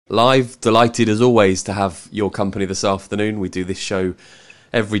live. Delighted as always to have your company this afternoon. We do this show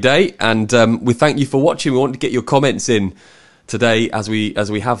every day, and we thank you for watching. We want to get your comments in today, as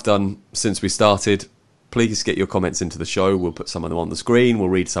we have done since we started. Please get your comments into the show. We'll put some of them on the screen. We'll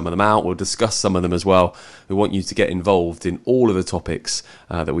read some of them out. We'll discuss some of them as well. We want you to get involved in all of the topics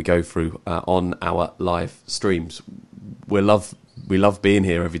that we go through on our live streams. We love being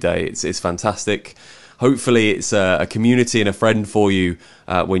here every day. It's fantastic. Hopefully it's a community and a friend for you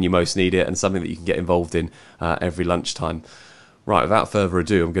when you most need it, and something that you can get involved in every lunchtime. Right, without further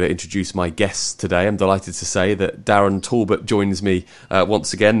ado, I'm going to introduce my guests today. I'm delighted to say that Darren Talbot joins me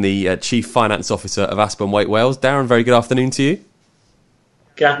once again, the Chief Finance Officer of Aspen, Waite, Wales. Darren, very good afternoon to you.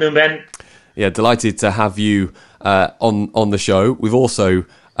 Good afternoon, Ben. Yeah, delighted to have you on the show. We've also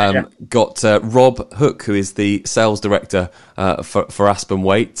got Rob Hook, who is the Sales Director for Aspen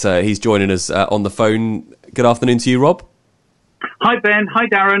Waite. He's joining us on the phone. Good afternoon to you, Rob. Hi, Ben. Hi,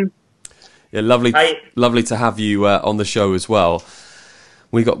 Darren. Yeah, lovely to have you on the show as well.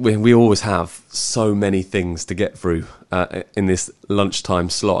 We always have so many things to get through in this lunchtime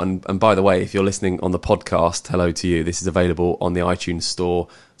slot. And by the way, if you're listening on the podcast, hello to you. This is available on the iTunes store.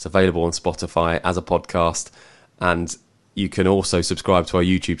 It's available on Spotify as a podcast, and you can also subscribe to our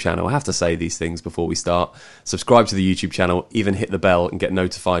YouTube channel. I have to say these things before we start. Subscribe to the YouTube channel, even hit the bell and get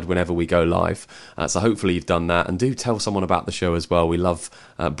notified whenever we go live. So hopefully you've done that. And do tell someone about the show as well. We love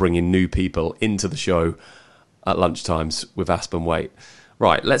bringing new people into the show at lunchtimes with Aspen Waite.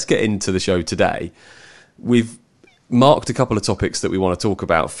 Right, let's get into the show today. We've marked a couple of topics that we want to talk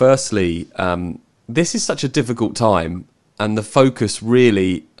about. Firstly, this is such a difficult time, and the focus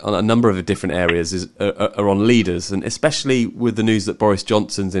really on a number of different areas are on leaders, and especially with the news that Boris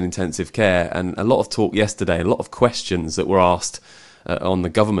Johnson's in intensive care, and a lot of talk yesterday, a lot of questions that were asked on the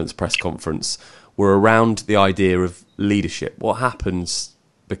government's press conference were around the idea of leadership. What happens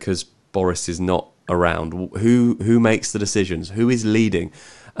because Boris is not around? Who makes the decisions? Who is leading?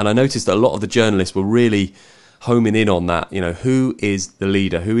 And I noticed that a lot of the journalists were really homing in on that. You know, who is the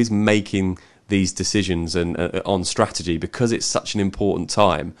leader? Who is making these decisions and on strategy, because it's such an important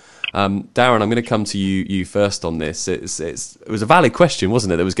time. Darren, I'm going to come to you first on this. It was a valid question,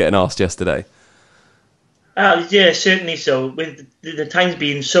 wasn't it, that was getting asked yesterday? Yeah, certainly so. With the times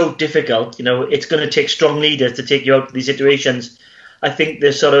being so difficult, it's going to take strong leaders to take you out of these situations. I think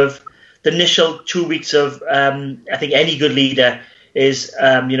the initial 2 weeks of, I think any good leader is,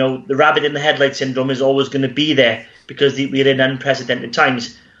 the rabbit in the headlight syndrome is always going to be there, because we're in unprecedented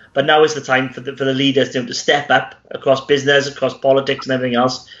times. But now is the time for the leaders to step up across business, across politics, and everything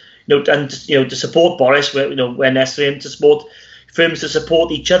else. To support Boris where necessary, and to support firms to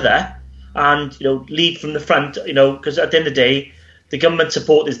support each other, and lead from the front. Because at the end of the day, the government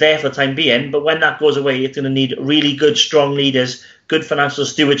support is there for the time being. But when that goes away, it's going to need really good, strong leaders, good financial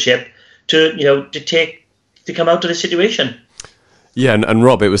stewardship to come out of this situation. Yeah, and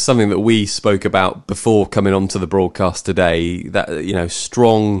Rob, it was something that we spoke about before coming onto the broadcast today, that,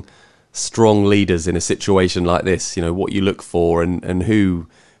 strong leaders in a situation like this, what you look for and who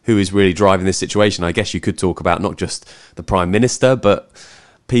is really driving this situation. I guess you could talk about not just the Prime Minister, but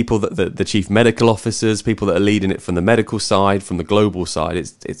people that the chief medical officers, people that are leading it from the medical side, from the global side.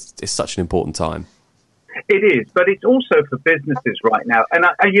 It's such an important time. It is, but it's also for businesses right now. And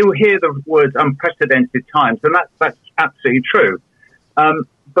you hear the words unprecedented times, and that's absolutely true.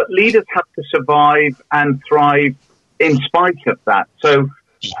 But leaders have to survive and thrive in spite of that. So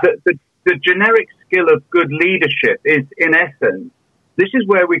the generic skill of good leadership is, in essence, this is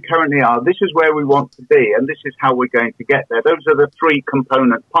where we currently are, this is where we want to be, and this is how we're going to get there. Those are the three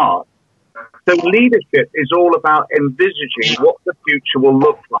component parts. So leadership is all about envisaging what the future will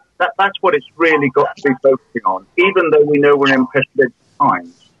look like. That's what it's really got to be focusing on, even though we know we're in unprecedented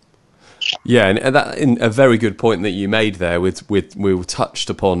times. Yeah, and that a very good point that you made there. We touched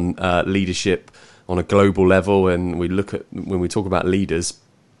upon leadership on a global level, and we look at, when we talk about leaders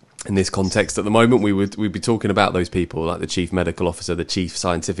in this context at the moment, we'd be talking about those people like the chief medical officer, the chief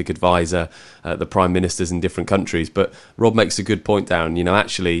scientific advisor, the prime ministers in different countries. But Rob makes a good point down.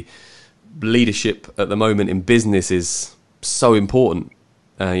 Actually, leadership at the moment in business is so important.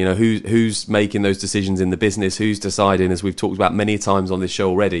 Who's making those decisions in the business? Who's deciding, as we've talked about many times on this show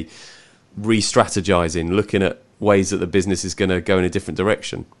already, re-strategizing, looking at ways that the business is going to go in a different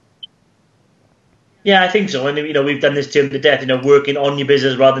direction. Yeah, I think so. And we've done this term to death. Working on your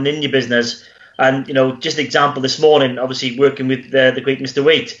business rather than in your business. And just an example this morning, obviously working with the great Mr.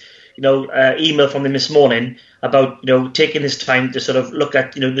 Waite. Email from him this morning about taking this time to sort of look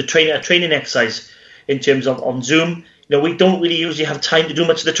at the training exercise in terms of on Zoom. We don't really usually have time to do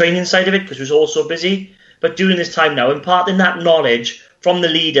much of the training side of it because we're all so busy. But during this time now, imparting that knowledge from the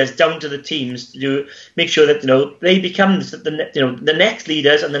leaders down to the teams to make sure that they become the next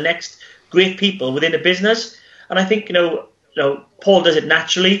leaders and the next great people within a business. And I think Paul does it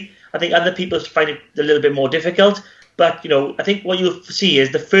naturally. I think other people find it a little bit more difficult. But I think what you'll see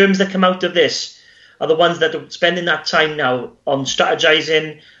is the firms that come out of this are the ones that are spending that time now on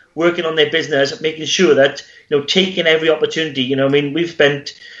strategizing, working on their business, making sure that taking every opportunity. We've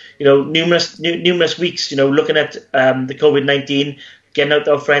spent numerous weeks looking at the COVID-19, getting out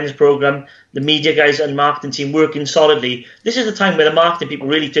our friends program, the media guys and marketing team working solidly. This is the time where the marketing people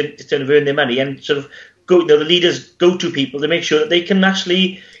really turn to earn their money and sort of go. The leaders go to people to make sure that they can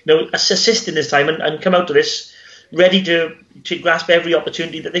actually assist in this time and come out of this ready to grasp every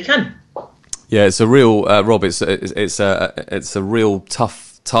opportunity that they can. Yeah, it's a real Rob. It's a real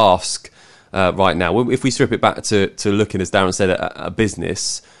tough task right now. If we strip it back to looking, as Darren said, at a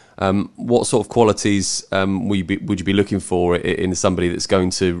business, what sort of qualities would you be looking for in somebody that's going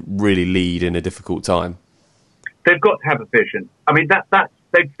to really lead in a difficult time? They've got to have a vision. I mean,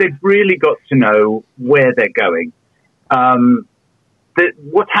 they've really got to know where they're going.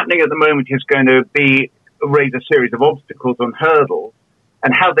 What's happening at the moment is going to raise a series of obstacles and hurdles,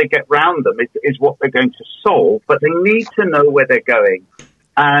 and how they get round them is what they're going to solve. But they need to know where they're going.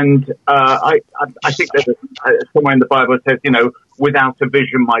 And I think there's somewhere in the Bible it says, without a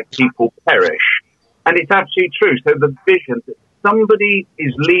vision, my people perish. And it's absolutely true. So the vision that somebody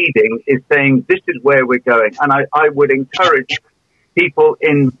is leading is saying, this is where we're going. And I would encourage people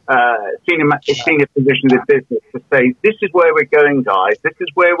in senior positions in business to say, this is where we're going, guys. This is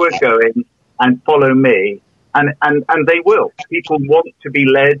where we're going, and follow me. And they will. People want to be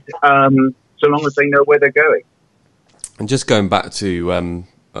led so long as they know where they're going. And just going back to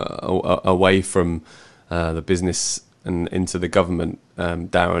away from the business and into the government,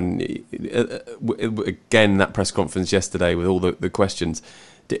 Darren, again, that press conference yesterday with all the questions,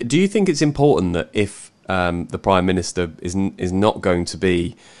 do you think it's important that if the Prime Minister is not going to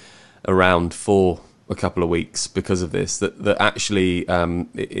be around for a couple of weeks because of this, that actually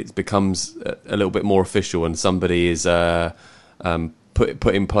it becomes a little bit more official and somebody is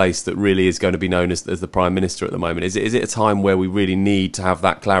put in place that really is going to be known as the Prime Minister at the moment? Is it a time where we really need to have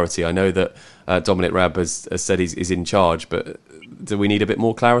that clarity? I know that Dominic Raab has said he's in charge, but do we need a bit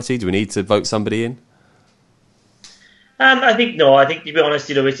more clarity? Do we need to vote somebody in? I think no. I think, to be honest,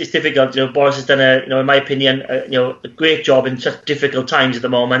 it's difficult. Boris has done in my opinion, a great job in such difficult times at the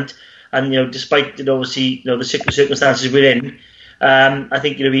moment. And despite obviously the circumstances we're in, I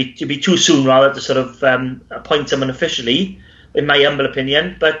think it'd be too soon rather to sort of appoint someone officially, in my humble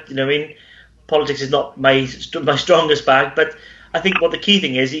opinion. But politics is not my strongest bag. But I think what the key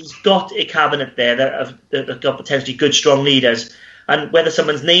thing is, he's got a cabinet there that have got potentially good, strong leaders. And whether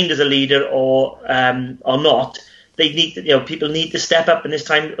someone's named as a leader or not, they need people need to step up in this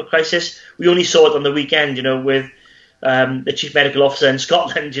time of crisis. We only saw it on the weekend, with the chief medical officer in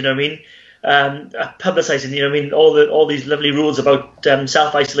Scotland, publicising, all these lovely rules about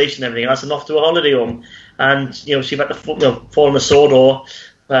self-isolation and everything else, and off to a holiday home. And, she had to fall on the sword or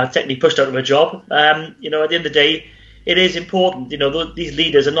technically pushed out of her job. At the end of the day, it is important. These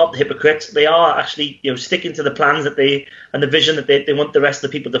leaders are not hypocrites. They are actually, sticking to the plans and the vision that they want the rest of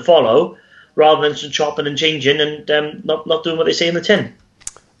the people to follow, rather than chopping and changing and not doing what they say in the tin.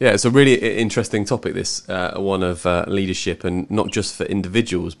 Yeah, it's a really interesting topic, this one of leadership, and not just for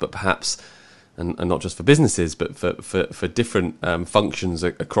individuals, but perhaps, and not just for businesses, but for different functions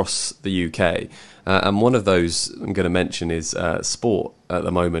across the UK. And one of those I'm going to mention is sport at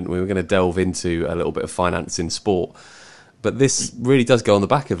the moment. We were going to delve into a little bit of finance in sport. But this really does go on the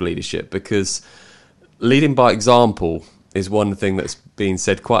back of leadership, because leading by example is one thing that's being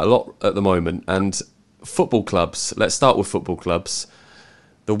said quite a lot at the moment. And football clubs, let's start with football clubs.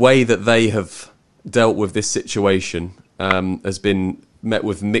 The way that they have dealt with this situation has been met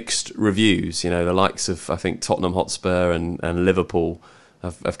with mixed reviews. The likes of, I think, Tottenham Hotspur and Liverpool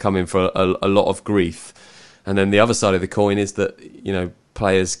have come in for a lot of grief. And then the other side of the coin is that,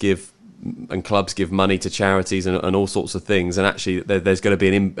 players give and clubs give money to charities and all sorts of things. And actually there's going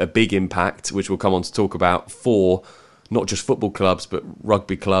to be a big impact, which we'll come on to talk about, for not just football clubs, but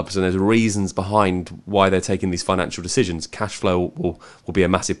rugby clubs, and there's reasons behind why they're taking these financial decisions. Cash flow will be a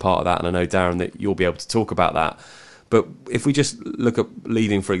massive part of that, and I know, Darren, that you'll be able to talk about that. But if we just look at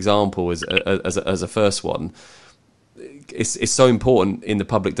leading, for example, as a first one, it's so important in the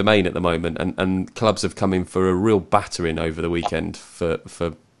public domain at the moment, and clubs have come in for a real battering over the weekend for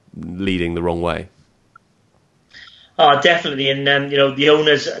leading the wrong way. Oh, definitely, and the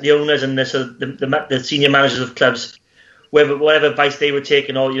owners and the senior managers of clubs, whatever advice they were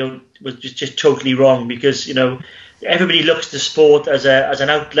taking, was just totally wrong, because everybody looks to sport as an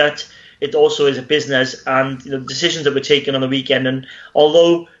outlet. It also is a business, and decisions that were taken on the weekend. And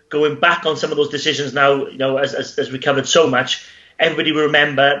although going back on some of those decisions now, as we covered so much, everybody will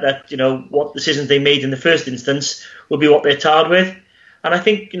remember that what decisions they made in the first instance will be what they're tarred with. And I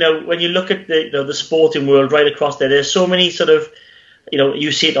think when you look at the sporting world right across there's so many sort of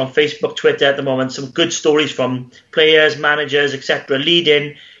you see it on Facebook, Twitter at the moment, some good stories from players, managers, etc.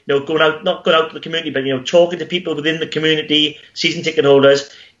 leading, not going out to the community, but talking to people within the community, season ticket holders,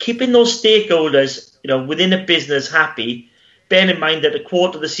 keeping those stakeholders within a business happy. Bearing in mind that a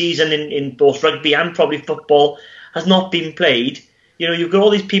quarter of the season in both rugby and probably football has not been played. You've got all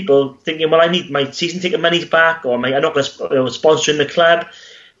these people thinking, well, I need my season ticket monies back, or I'm not going to sponsor in the club.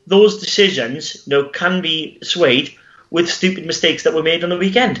 Those decisions, can be swayed with stupid mistakes that were made on the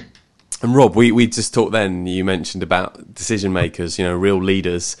weekend. And Rob, we just talked then, you mentioned about decision makers, real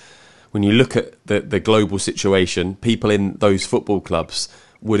leaders. When you look at the global situation, people in those football clubs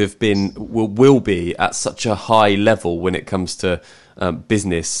will be at such a high level when it comes to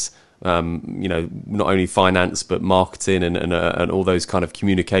business, not only finance but marketing and all those kind of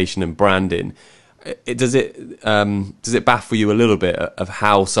communication and branding. Does it baffle you a little bit of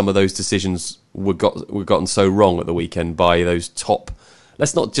how some of those decisions were gotten so wrong at the weekend by those top,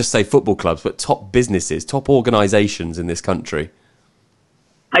 let's not just say football clubs, but top businesses, top organisations in this country?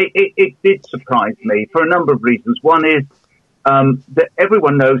 It did surprise me for a number of reasons. One is that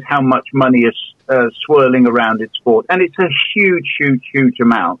everyone knows how much money is swirling around in sport, and it's a huge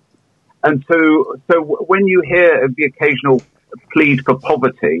amount. And so when you hear the occasional plead for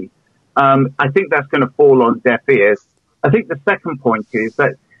poverty, I think that's going to fall on deaf ears. I think the second point is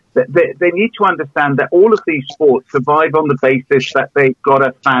that they need to understand that all of these sports survive on the basis that they've got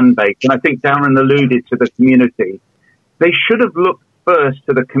a fan base. And I think Darren alluded to the community. They should have looked first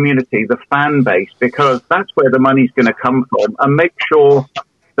to the community, the fan base, because that's where the money's going to come from, and make sure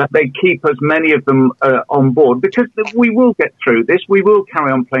that they keep as many of them on board, because we will get through this. We will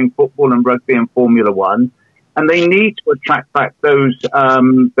carry on playing football and rugby and Formula One, and they need to attract back those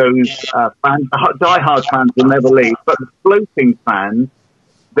fans. Diehard fans will never leave, but the floating fans,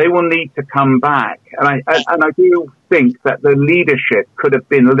 they will need to come back. And I do think that the leadership could have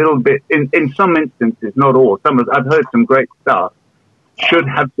been a little bit, in some instances, not all. I've heard some great stuff, should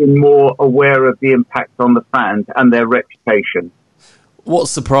have been more aware of the impact on the fans and their reputation. What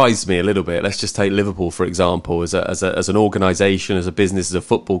surprised me a little bit, let's just take Liverpool for example, as an organisation, as a business, as a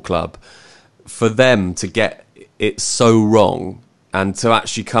football club, for them to get it so wrong and to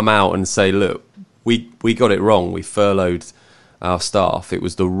actually come out and say, look, we got it wrong, we furloughed our staff, it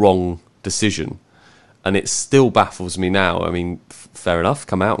was the wrong decision. And it still baffles me now. I mean, fair enough,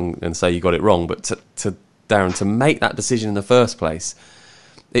 come out and say you got it wrong, but to Darren, to make that decision in the first place,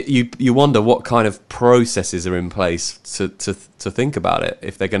 you wonder what kind of processes are in place to think about it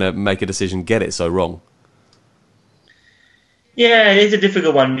if they're going to make a decision, get it so wrong. Yeah, it is a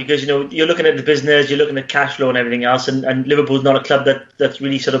difficult one because you're looking at the business, you're looking at cash flow and everything else, and Liverpool's not a club that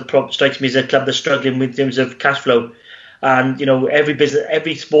really sort of strikes me as a club that's struggling with in terms of cash flow. And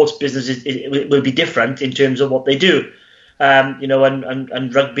every sports business will be different in terms of what they do.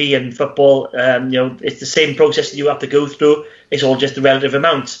 And rugby and football, it's the same process that you have to go through. It's all just the relative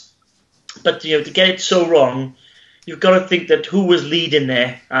amounts. But to get it so wrong, you've got to think that who was leading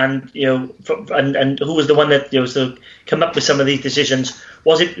there, and and who was the one that so come up with some of these decisions.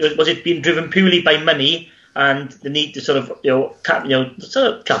 Was it being driven purely by money and the need to sort of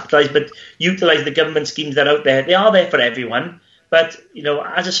capitalise, but utilise the government schemes that are out there? They are there for everyone, but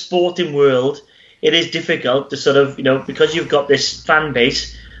as a sporting world, it is difficult to sort of, because you've got this fan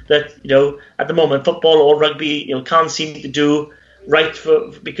base that, at the moment, football or rugby, can't seem to do right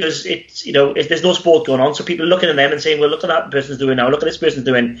because it's, there's no sport going on. So people are looking at them and saying, well, look at that person's doing now, look at this person's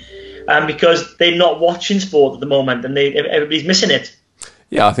doing. Because they're not watching sport at the moment and everybody's missing it.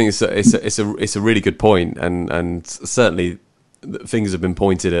 Yeah, I think it's a really good point, and certainly things have been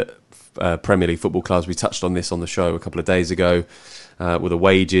pointed at Premier League football clubs. We touched on this on the show a couple of days ago. With the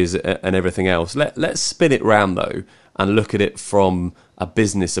wages and everything else. Let's spin it round though and look at it from a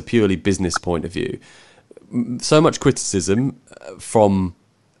purely business point of view. So much criticism from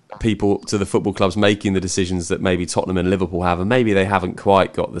people to the football clubs making the decisions that maybe Tottenham and Liverpool have, and maybe they haven't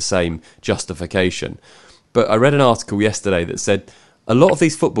quite got the same justification. But I read an article yesterday that said a lot of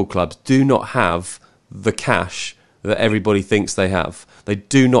these football clubs do not have the cash that everybody thinks they have. They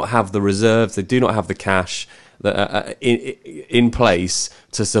do not have the reserves, they do not have the cash that in place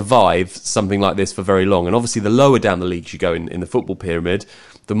to survive something like this for very long. And obviously the lower down the leagues you go in the football pyramid,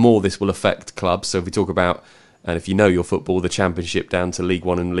 the more this will affect clubs. So if we talk about And if you know your football, the Championship down to League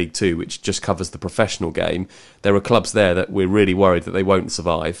One and League Two, which just covers the professional game, there are clubs there that we're really worried that they won't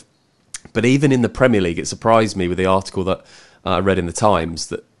survive. But even in the Premier League, it surprised me with the article that I read in the Times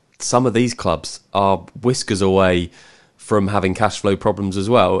that some of these clubs are whiskers away from having cash flow problems as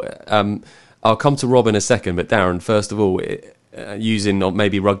well. I'll come to Rob in a second, but Darren, first of all, using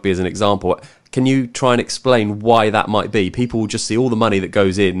maybe rugby as an example, can you try and explain why that might be? People will just see all the money that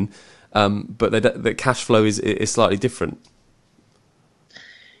goes in, but the cash flow is slightly different.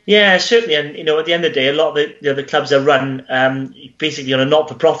 Yeah, certainly, and at the end of the day, a lot of the clubs are run basically on a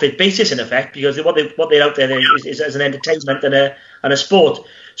not-for-profit basis, in effect, because what they're out there is as an entertainment and a sport.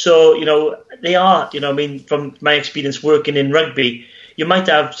 So they are, from my experience working in rugby, you might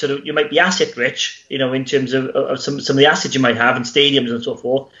be asset rich, in terms of some of the assets you might have in stadiums and so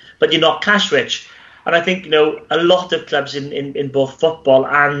forth, but you're not cash rich. And I think a lot of clubs in both football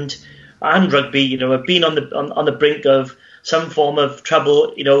and rugby, have been on the brink of some form of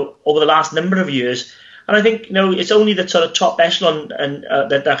trouble, over the last number of years. And I think, it's only the sort of top echelon and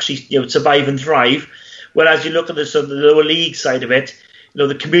that actually, survive and thrive. Whereas you look at the sort of the lower league side of it,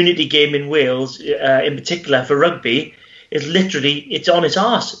 the community game in Wales, in particular for rugby, is literally, it's on its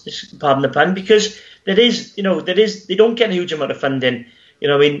arse, pardon the pun, because they don't get a huge amount of funding.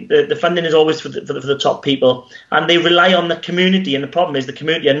 The funding is always for the top people, and they rely on the community. And the problem is the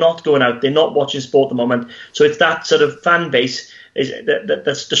community are not going out; they're not watching sport at the moment. So it's that sort of fan base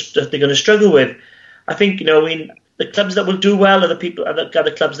that's just that they're going to struggle with. I think the clubs that will do well are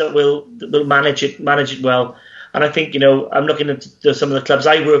the clubs that will manage it well. And I think I'm looking at some of the clubs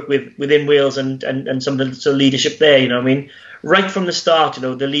I work with within Wales and some of the sort of leadership there. Right from the start,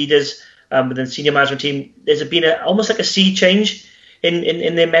 the leaders within the senior management team, there's been almost like a sea change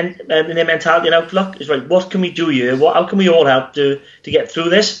in their mentality and outlook. It's right. What can we do here? How can we all help to get through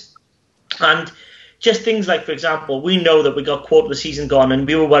this? And just things like, for example, we know that we got quarter of the season gone, and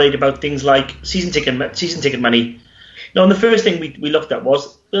we were worried about things like season ticket money. And the first thing we looked at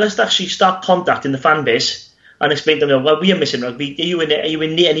was, let's actually start contacting the fan base and explain to them, well, we are missing rugby. Are you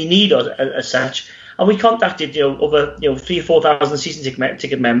in any need as such? And we contacted over 3,000 or 4,000 season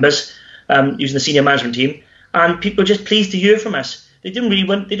ticket members using the senior management team, and people were just pleased to hear from us. They didn't really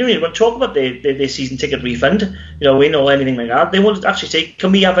want to talk about their season ticket refund, or anything like that. They wanted to actually say,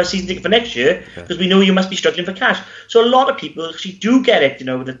 can we have a season ticket for next year? Because we know you must be struggling for cash. So a lot of people actually do get it,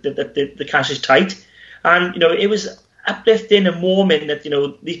 that the cash is tight. And, it was uplifting and warming that,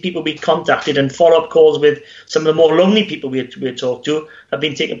 these people we contacted and follow-up calls with some of the more lonely people we had talked to have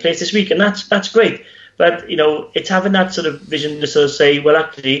been taking place this week. And that's great. But, it's having that sort of vision to sort of say, well,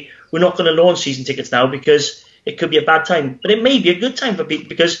 actually, we're not going to launch season tickets now because it could be a bad time, but it may be a good time for people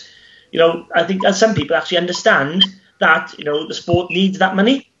because, I think that some people actually understand that, the sport needs that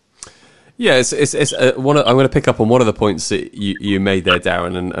money. Yeah, it's I'm going to pick up on one of the points that you made there,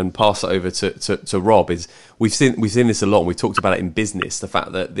 Darren, and pass it over to Rob. Is we've seen this a lot, and we talked about it in business. The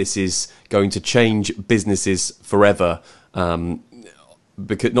fact that this is going to change businesses forever,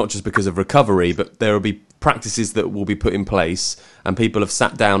 because not just because of recovery, but there will be practices that will be put in place, and people have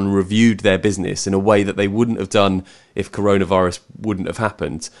sat down and reviewed their business in a way that they wouldn't have done if coronavirus wouldn't have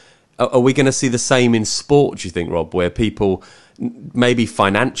happened. Are we going to see the same in sport, do you think, Rob, where people maybe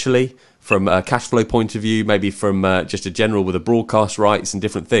financially, from a cash flow point of view, maybe from just a general with the broadcast rights and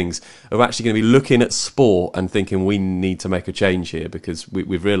different things, are actually going to be looking at sport and thinking we need to make a change here because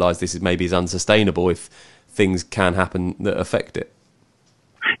we've realised this is unsustainable if things can happen that affect it?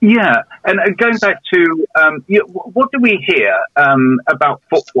 Yeah, and going back to what do we hear about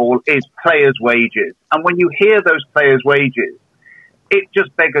football is players' wages. And when you hear those players' wages, it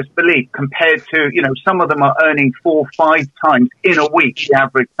just beggars belief compared to, some of them are earning 4 or 5 times in a week the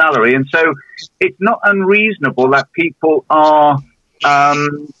average salary. And so it's not unreasonable that people are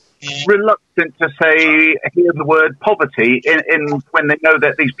reluctant to hear the word poverty in when they know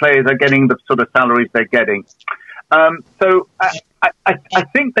that these players are getting the sort of salaries they're getting. So I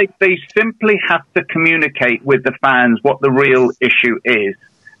think they simply have to communicate with the fans what the real issue is.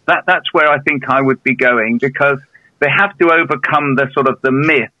 That's where I think I would be going, because they have to overcome the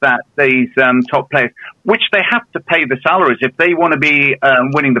myth that these top players, which they have to pay the salaries. If they want to be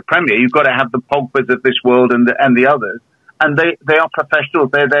winning the Premier, you've got to have the Pogbas of this world and the others. And they are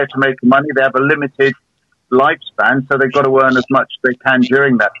professionals. They're there to make money. They have a limited lifespan, so they've got to earn as much as they can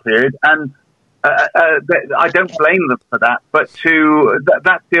during that period. And I don't blame them for that, but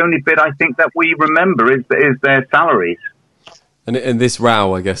that's the only bit I think that we remember is their salaries. And this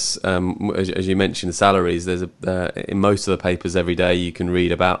row, I guess, as you mentioned, salaries. There's in most of the papers every day you can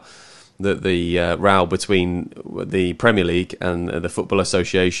read about the row between the Premier League and the Football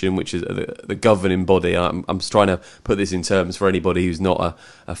Association, which is the governing body. I'm just trying to put this in terms for anybody who's not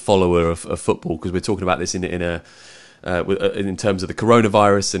a follower of football, because we're talking about this in terms of the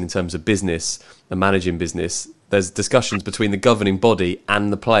coronavirus and in terms of business and managing business. There's discussions between the governing body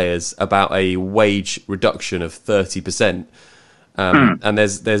and the players about a wage reduction of 30%. And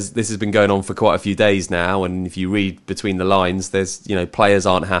this has been going on for quite a few days now, and if you read between the lines, there's players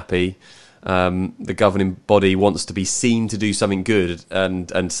aren't happy. The governing body wants to be seen to do something good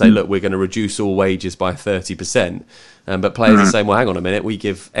and say, look, we're going to reduce all wages by 30%. But players are saying, well, hang on a minute, we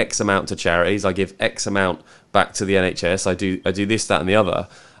give X amount to charities, I give X amount back to the NHS, I do this, that, and the other.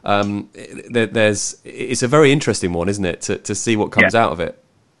 It's a very interesting one, isn't it, to see what comes out of it.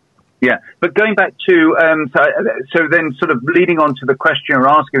 Yeah, but going back to so then sort of leading on to the question you're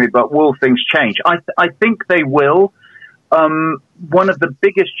asking me about, will things change? I think they will. One of the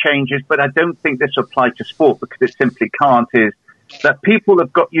biggest changes, but I don't think this will apply to sport because it simply can't, is that people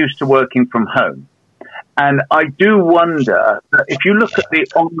have got used to working from home. And I do wonder that if you look at the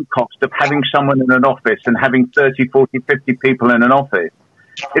on cost of having someone in an office and having 30, 40, 50 people in an office,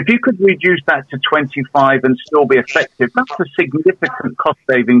 if you could reduce that to 25 and still be effective, that's a significant cost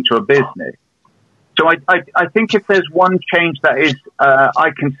saving to a business. So I think if there's one change that is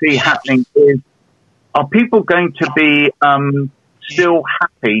I can see happening is, are people going to be still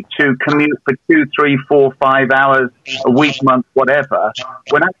happy to commute for 2, 3, 4, 5 hours a week, month, whatever,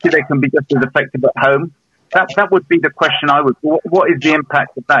 when actually they can be just as effective at home? That would be the question I would. What is the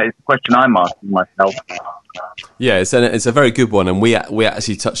impact of that? Is the question I'm asking myself. Yeah, it's a very good one, and we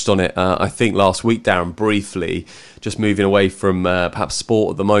actually touched on it, I think, last week, Darren, briefly, just moving away from perhaps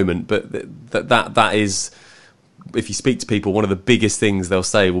sport at the moment. But that is, if you speak to people, one of the biggest things they'll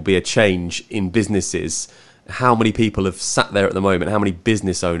say will be a change in businesses. How many people have sat there at the moment? How many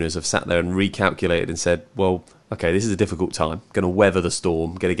business owners have sat there and recalculated and said, well, okay, this is a difficult time, going to weather the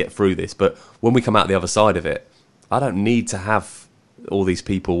storm, going to get through this. But when we come out the other side of it, I don't need to have all these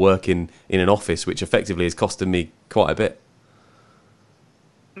people working in an office, which effectively is costing me quite a bit.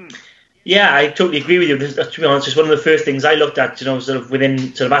 Yeah, I totally agree with you. To be honest, it's one of the first things I looked at, sort of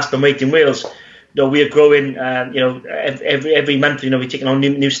within sort of Aspen, Waite in Wales. We are growing, every month, we're taking on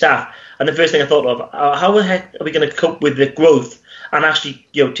new staff. And the first thing I thought of, how the heck are we going to cope with the growth and actually,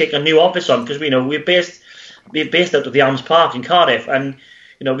 take a new office on? Because we're based out of the Arms Park in Cardiff, and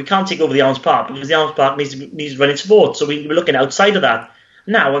we can't take over the Arms Park because the Arms Park needs running support. So we're looking outside of that.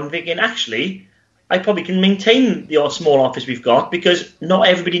 Now I'm thinking, actually, I probably can maintain the small office we've got because not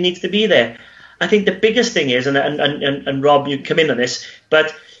everybody needs to be there. I think the biggest thing is, and Rob, you come in on this,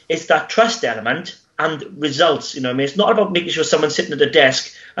 but it's that trust element and results. It's not about making sure someone's sitting at a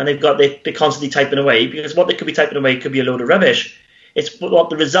desk and they're constantly typing away, because what they could be typing away could be a load of rubbish. It's what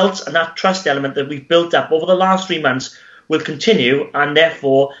the results and that trust element that we've built up over the last 3 months will continue, and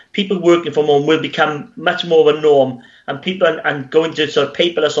therefore people working from home will become much more of a norm, and people and going to sort of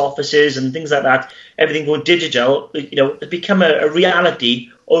paperless offices and things like that, everything going digital, it's become a reality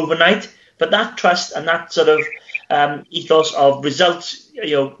overnight. But that trust and that sort of ethos of results,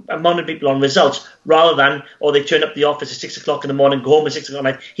 monitoring people on results rather than, they turn up the office at 6 o'clock in the morning, go home at 6 o'clock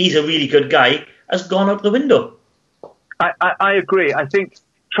at night, he's a really good guy, has gone out the window. I agree. I think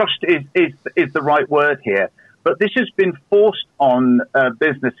trust is the right word here. But this has been forced on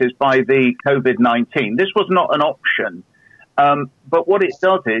businesses by the COVID-19. This was not an option. But what it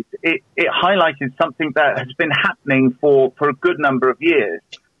does is it highlighted something that has been happening for a good number of years.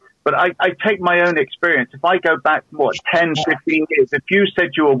 But I take my own experience. If I go back, 10, 15 years, if you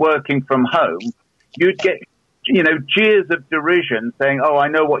said you were working from home, you'd get, jeers of derision saying, oh, I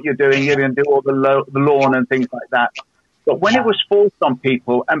know what you're doing. You're going to do all the lawn and things like that. But when it was forced on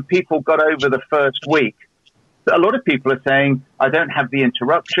people and people got over the first week, a lot of people are saying, I don't have the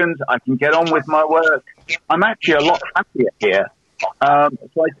interruptions, I can get on with my work. I'm actually a lot happier here.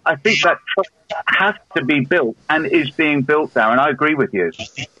 So I think that trust has to be built and is being built there, and I agree with you.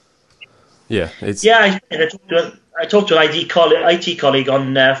 Yeah, I talked to an IT colleague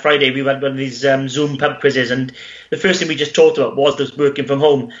on Friday. We went one of these Zoom pub quizzes, and the first thing we just talked about was this working from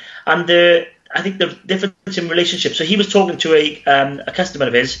home. And I think the difference in relationships. So he was talking to a customer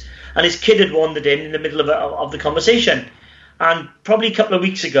of his, and his kid had wandered in the middle of the conversation. And probably a couple of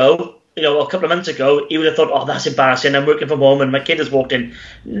weeks ago, or a couple of months ago, he would have thought, oh, that's embarrassing, I'm working from home and my kid has walked in.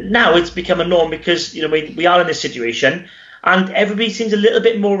 Now it's become a norm because, we are in this situation, and everybody seems a little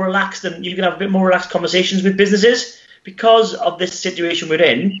bit more relaxed, and you can have a bit more relaxed conversations with businesses because of this situation we're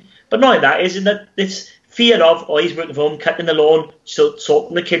in. But not like that, isn't that this fear of, he's working from home, cutting the lawn, so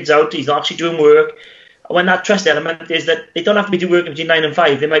sorting the kids out, he's not actually doing work. when that trust element is that they don't have to be working between 9 and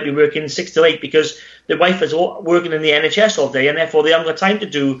 5. They might be working 6 to 8 because their wife is working in the NHS all day, and therefore they haven't got time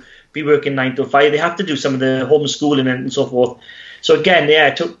to be working 9 to 5. They have to do some of the homeschooling and so forth. So again, yeah,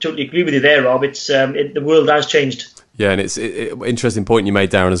 I totally agree with you there, Rob. It's the world has changed. Yeah, and it's an interesting point you made,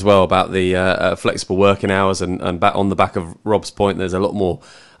 Darren, as well about the flexible working hours, and back on the back of Rob's point, there's a lot more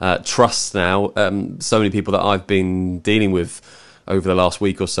trust now. So many people that I've been dealing with over the last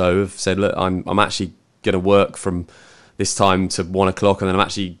week or so have said, look, I'm actually going to work from this time to 1 o'clock, and then I'm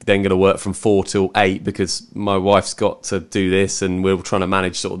actually then going to work from 4 till 8 because my wife's got to do this, and we're trying to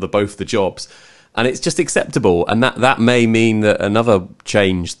manage sort of both the jobs. And it's just acceptable, and that may mean that another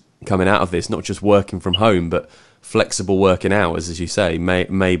change coming out of this, not just working from home, but flexible working hours, as you say,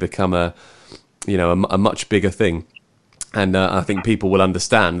 may become a much bigger thing. And I think people will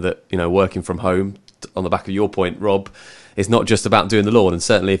understand that, working from home, on the back of your point, Rob, is not just about doing the lawn. And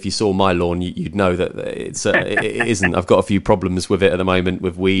certainly if you saw my lawn, you'd know that it isn't. I've got a few problems with it at the moment,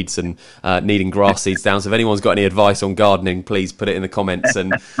 with weeds and needing grass seeds down. So if anyone's got any advice on gardening, please put it in the comments,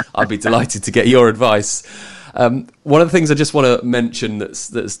 and I'd be delighted to get your advice. One of the things I just want to mention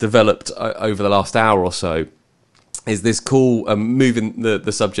that's developed over the last hour or so is this cool, moving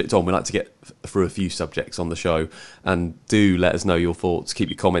the subject on. We like to get through a few subjects on the show, and do let us know your thoughts. Keep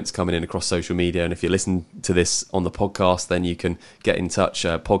your comments coming in across social media, and if you listen to this on the podcast, then you can get in touch,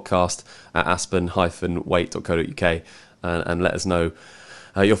 podcast at aspen-waite.co.uk, and let us know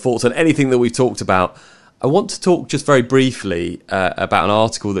your thoughts on anything that we've talked about. I want to talk just very briefly about an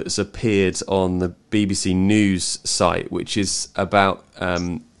article that's appeared on the BBC News site, which is about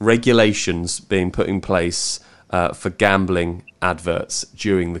regulations being put in place for gambling adverts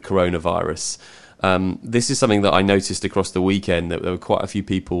during the coronavirus. This is something that I noticed across the weekend, that there were quite a few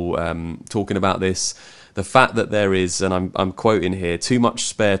people talking about this. The fact that there is, and I'm quoting here, too much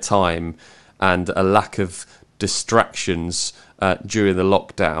spare time and a lack of distractions during the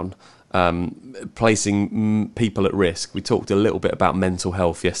lockdown, placing people at risk. We talked a little bit about mental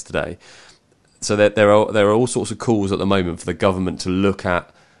health yesterday. So there are all sorts of calls at the moment for the government to look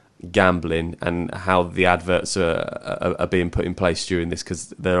at gambling and how the adverts are being put in place during this, because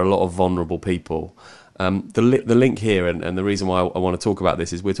there are a lot of vulnerable people. The link here, and the reason why I want to talk about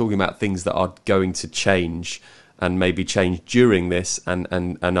this, is we're talking about things that are going to change, and maybe change during this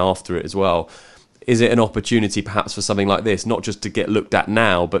and after it as well. Is it an opportunity perhaps for something like this, not just to get looked at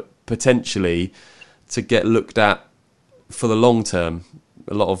now, but potentially to get looked at for the long term?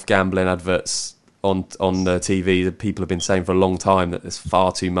 A lot of gambling adverts on the TV that people have been saying for a long time that there's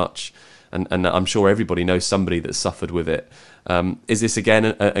far too much, and I'm sure everybody knows somebody that's suffered with it. Is this again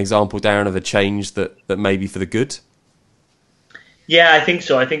an example, Darren, of a change that may be for the good? Yeah, I think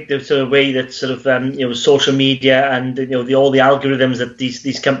so. I think the sort of way that sort of social media and all the algorithms that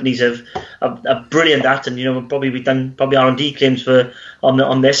these companies are brilliant at, and we've done R&D claims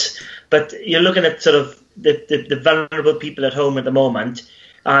on this, but you're looking at sort of the vulnerable people at home at the moment.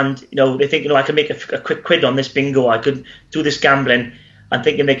 And they think, I can make a quick quid on this bingo. I could do this gambling, and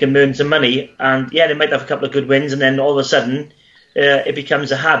thinking they can earn some money. And yeah, they might have a couple of good wins, and then all of a sudden, it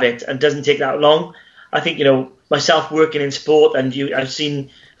becomes a habit, and doesn't take that long. I think myself working in sport, and I've seen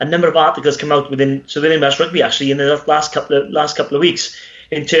a number of articles come out within West Rugby actually in the last couple of weeks,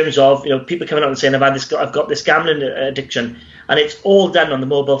 in terms of people coming out and saying I've got this gambling addiction, and it's all done on the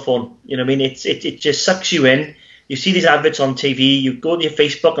mobile phone. It just sucks you in. You see these adverts on TV. You go to your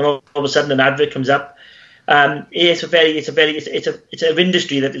Facebook, and all of a sudden an advert comes up. It's an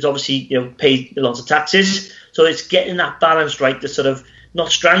industry that is obviously paid lots of taxes, so it's getting that balance right, to sort of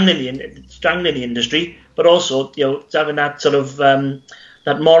not strangling the industry, but also having that sort of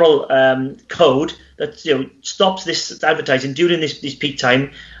that moral code that stops this advertising during this peak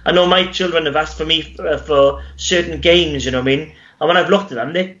time. I know my children have asked for me for certain games, and when I've looked at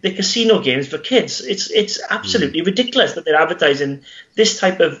them, they're casino games for kids. It's absolutely ridiculous that they're advertising this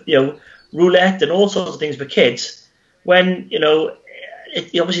type of roulette and all sorts of things for kids, when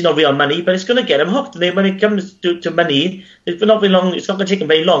it's obviously not real money, but it's going to get them hooked. And when it comes to money, it's not going to take them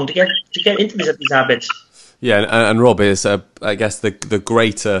very long to get into these habits. Yeah, and Rob, is I guess the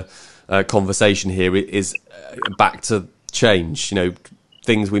greater conversation here is back to change.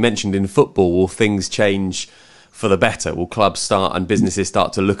 Things we mentioned in football. Will things change for the better? Will clubs and businesses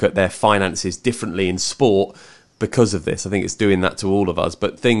start to look at their finances differently in sport because of this? I think it's doing that to all of us.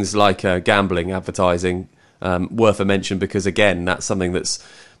 But things like gambling, advertising, worth a mention, because again, that's something that's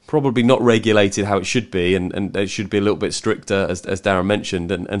probably not regulated how it should be, and it should be a little bit stricter, as Darren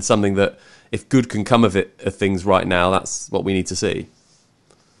mentioned, and something that, if good can come of things right now, that's what we need to see.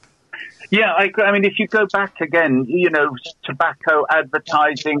 Yeah, I mean, if you go back again, tobacco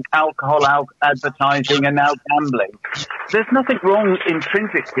advertising, alcohol advertising, and now gambling. There's nothing wrong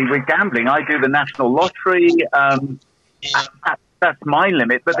intrinsically with gambling. I do the National Lottery. That's my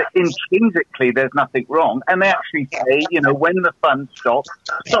limit, but intrinsically there's nothing wrong. And they actually say, when the fun stops,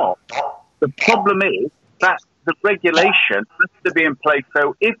 stop. The problem is that the regulation has to be in place.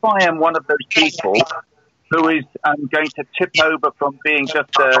 So if I am one of those people who is going to tip over from being just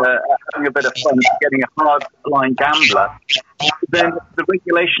having a bit of fun to getting a hard-line gambler, then the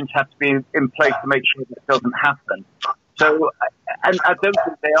regulations have to be in place to make sure that doesn't happen. So, and I don't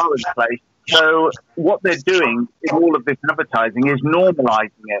think they are in place. So what they're doing in all of this advertising is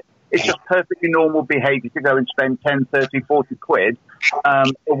normalising it. It's just perfectly normal behaviour to go and spend 10, 30, 40 quid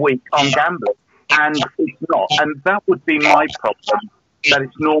a week on gambling. And it's not. And that would be my problem, that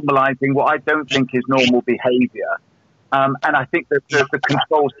it's normalising what I don't think is normal behaviour. And I think that the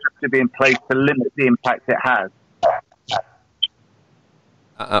controls have to be in place to limit the impact it has.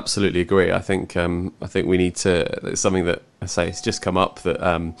 I absolutely agree. I think we need to. It's something that I say it's just come up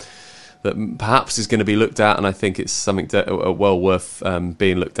that perhaps is going to be looked at, and I think it's something well worth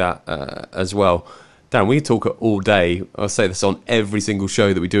being looked at as well. Darren, we talk all day. I'll say this on every single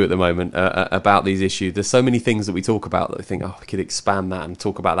show that we do at the moment about these issues. There's so many things that we talk about that we think, we could expand that and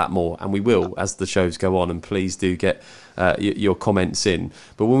talk about that more, and we will as the shows go on. And please do get your comments in.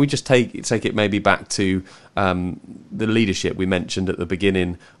 But when we just take it maybe back to the leadership we mentioned at the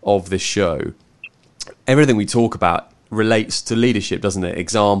beginning of this show, everything we talk about relates to leadership, doesn't it?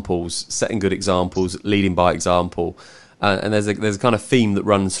 Examples, setting good examples, leading by example. And there's a kind of theme that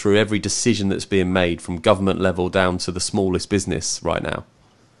runs through every decision that's being made, from government level down to the smallest business right now.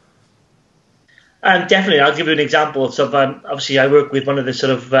 Definitely, I'll give you an example. So, obviously, I work with one of the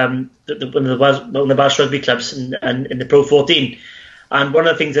sort of one of the Welsh rugby clubs in the Pro 14, and one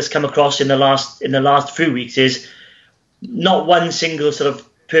of the things that's come across in the last few weeks is not one single sort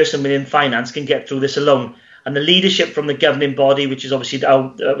of person within finance can get through this alone. And the leadership from the governing body, which is obviously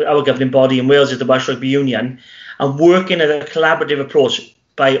our governing body in Wales, is the Welsh Rugby Union, and working at a collaborative approach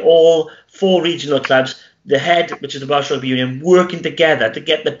by all 4 regional clubs, the head, which is the Welsh Rugby Union, working together to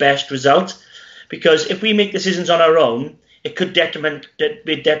get the best result. Because if we make decisions on our own, it could be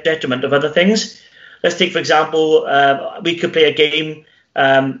a detriment of other things. Let's take, for example, we could play a game.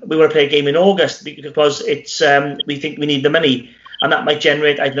 We want to play a game in August because it's we think we need the money, and that might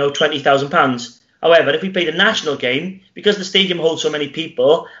generate, I don't know, £20,000. However, if we played a national game, because the stadium holds so many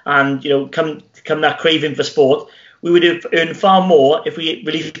people, and come that craving for sport, we would have earned far more if we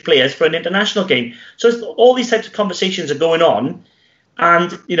released players for an international game. So all these types of conversations are going on,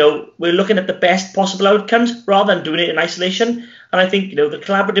 and we're looking at the best possible outcomes rather than doing it in isolation. And I think the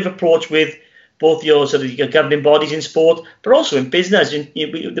collaborative approach with both your governing bodies in sport, but also in business, and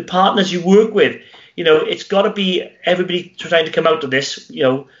the partners you work with. It's got to be everybody trying to come out of this,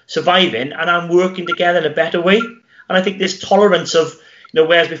 surviving, and I'm working together in a better way. And I think this tolerance of,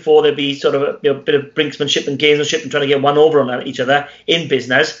 whereas before there'd be sort of a bit of brinksmanship and gamesmanship and trying to get one over on each other in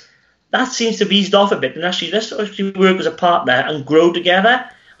business, that seems to have eased off a bit. And actually, let's actually work as a partner and grow together.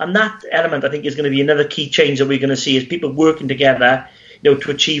 And that element, I think, is going to be another key change that we're going to see, is people working together,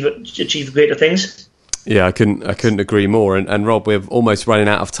 to achieve greater things. Yeah, I couldn't agree more. And Rob, we're almost running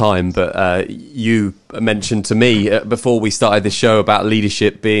out of time, but you mentioned to me before we started this show about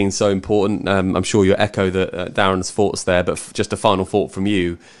leadership being so important. I'm sure you'll echo Darren's thoughts there, but just a final thought from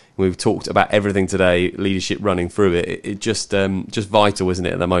you. We've talked about everything today, leadership running through it. It just vital, isn't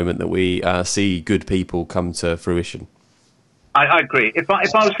it, at the moment, that we see good people come to fruition? I agree. If I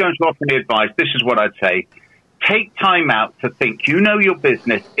was going to offer any advice, this is what I'd say. Take time out to think. You know your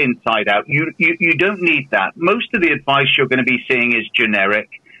business inside out. You don't need that. Most of the advice you're going to be seeing is generic.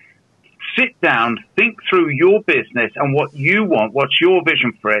 Sit down, think through your business and what you want, what's your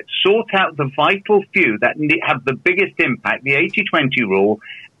vision for it. Sort out the vital few that have the biggest impact, the 80-20 rule,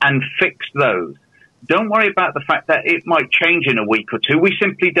 and fix those. Don't worry about the fact that it might change in a week or two. We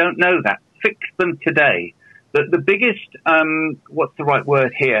simply don't know that. Fix them today. The biggest, what's the right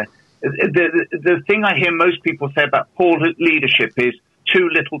word here? The thing I hear most people say about poor leadership is too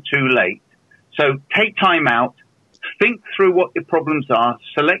little, too late. So take time out, think through what the problems are,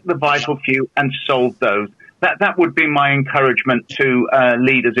 select the vital few, and solve those. That would be my encouragement to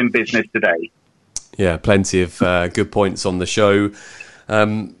leaders in business today. Yeah, plenty of good points on the show.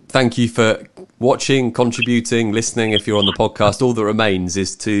 Thank you for watching, contributing, listening. If you're on the podcast, all that remains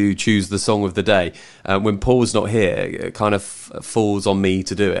is to choose the song of the day. When Paul's not here, it kind of falls on me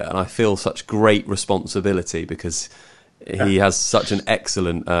to do it, and I feel such great responsibility because he has such an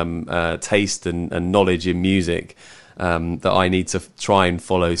excellent taste and knowledge in music. that I need to try and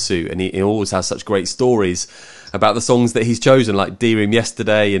follow suit. And he always has such great stories about the songs that he's chosen, like Dream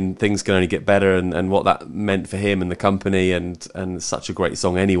Yesterday and Things Can Only Get Better, and what that meant for him and the company, and such a great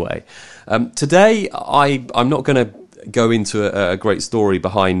song anyway. Today, I'm not going to go into a great story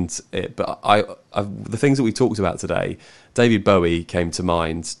behind it, but the things that we talked about today, David Bowie came to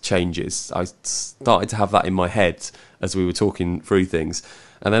mind, Changes. I started to have that in my head as we were talking through things.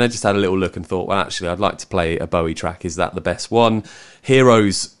 And then I just had a little look and thought, well, actually, I'd like to play a Bowie track. Is that the best one?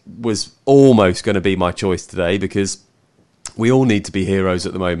 Heroes was almost going to be my choice today, because we all need to be heroes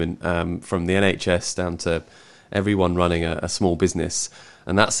at the moment, from the NHS down to everyone running a small business.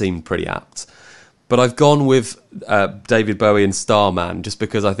 And that seemed pretty apt. But I've gone with David Bowie and Starman, just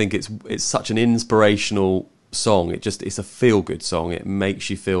because I think it's such an inspirational song. It's a feel-good song. It makes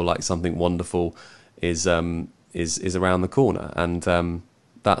you feel like something wonderful is around the corner, and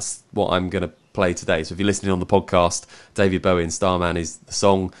that's what I'm going to play today. So if you're listening on the podcast, David Bowie and Starman is the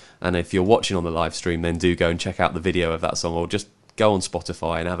song, and if you're watching on the live stream, then do go and check out the video of that song, or just go on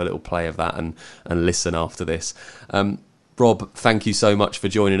Spotify and have a little play of that and listen after this. Rob, thank you so much for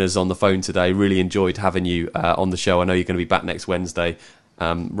joining us on the phone today. Really enjoyed having you on the show. I know you're going to be back next Wednesday.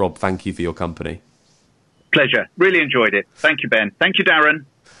 Rob, thank you for your company. Pleasure. Really enjoyed it. Thank you, Ben. Thank you, Darren.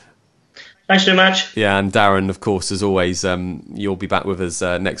 Thanks very much. Yeah, and Darren, of course, as always, you'll be back with us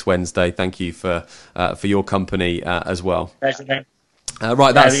next Wednesday. Thank you for your company as well.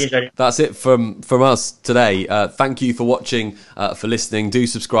 Right, that's it from us today. Thank you for watching, for listening. Do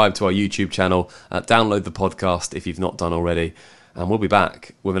subscribe to our YouTube channel. Download the podcast if you've not done already. And we'll be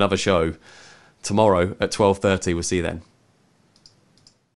back with another show tomorrow at 12:30. We'll see you then.